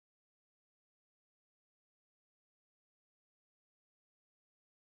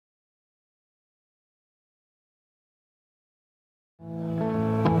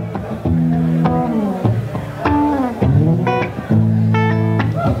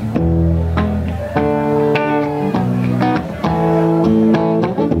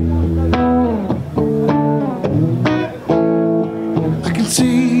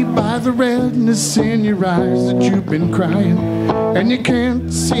sadness in your eyes that you've been crying, and you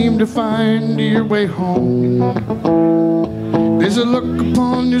can't seem to find your way home. There's a look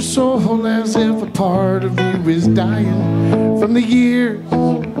upon your soul as if a part of you is dying from the years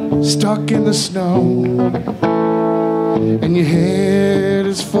stuck in the snow. And your head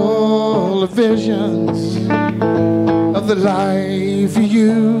is full of visions of the life you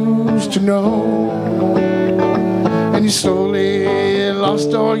used to know. And you slowly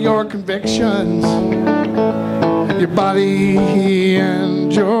lost all your convictions, your body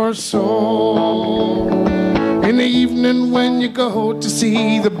and your soul. In the evening when you go to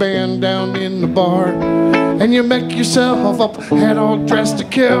see the band down in the bar, and you make yourself up, head all dressed to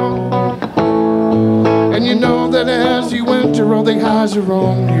kill. And you know that as you enter, all the eyes are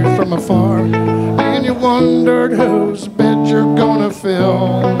on you from afar, and you wondered whose bed you're gonna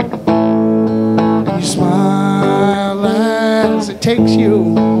fill. And you smile as it takes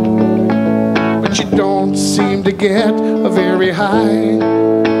you, but you don't seem to get very high.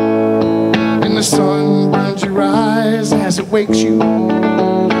 And the sun burns your eyes as it wakes you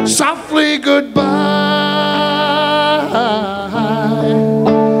softly goodbye.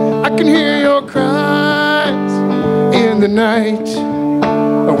 I can hear your cries in the night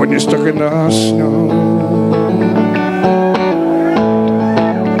when you're stuck in the snow,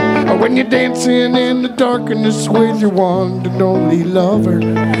 when you're dancing in the darkness with your one and only lover,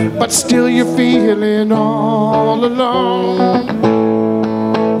 but still you're feeling all alone.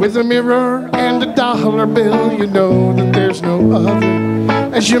 With a mirror and a dollar bill, you know that there's no other,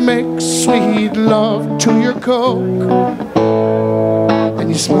 as you make sweet love to your Coke. And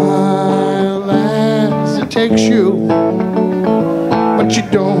you smile as it takes you, but you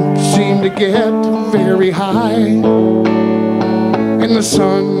don't seem to get very high. And the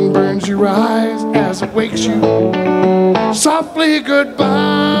sun burns your eyes as it wakes you softly goodbye.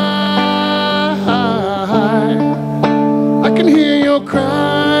 I can hear your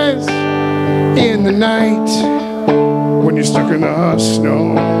cries in the night when you're stuck in the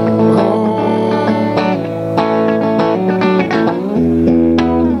snow.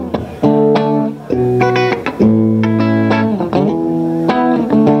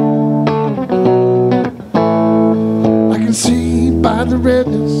 I can see by the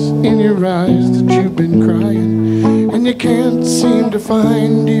redness in your eyes that you've been crying, and you can't seem to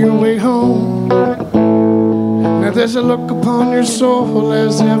find your way home. Now there's a look upon your soul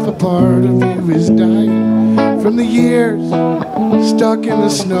as if a part of you is dying from the years stuck in the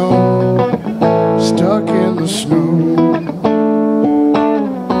snow, stuck in the snow,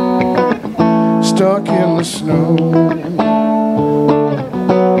 stuck in the snow.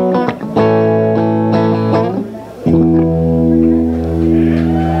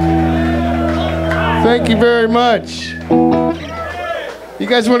 Thank you very much. You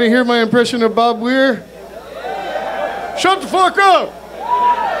guys want to hear my impression of Bob Weir? Shut the fuck up!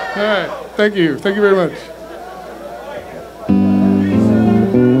 All right, thank you. Thank you very much.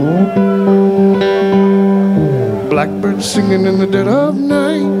 Blackbird singing in the dead of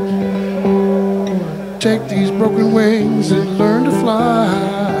night. Take these broken wings and learn to fly.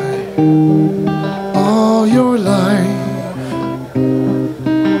 All your life,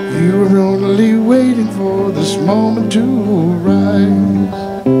 you were only waiting for this moment to rise.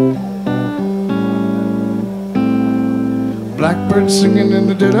 Blackbird singing in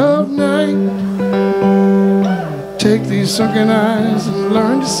the dead of night. Take these sunken eyes and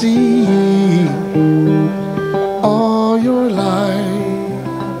learn to see. All your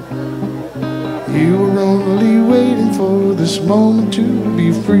life, you were only waiting for this moment to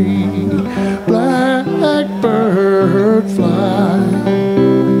be free. Blackbird fly,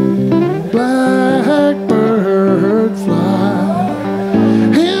 blackbird fly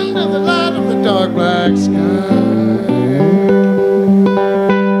into the light of the dark black sky.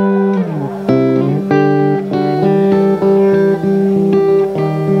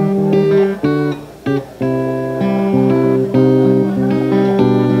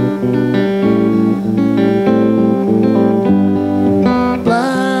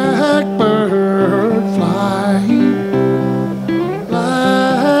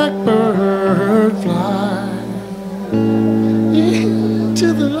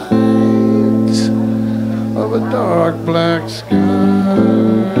 Dark black sky.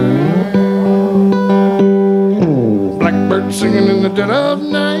 Blackbird singing in the dead of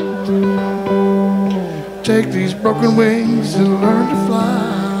night. Take these broken wings and learn to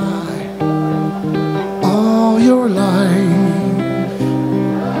fly. All your life,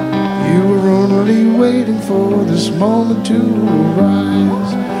 you were only waiting for this moment to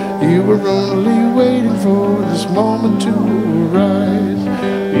arise. You were only waiting for this moment to arise.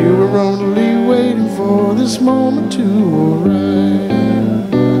 You You were only waiting for this moment to arrive.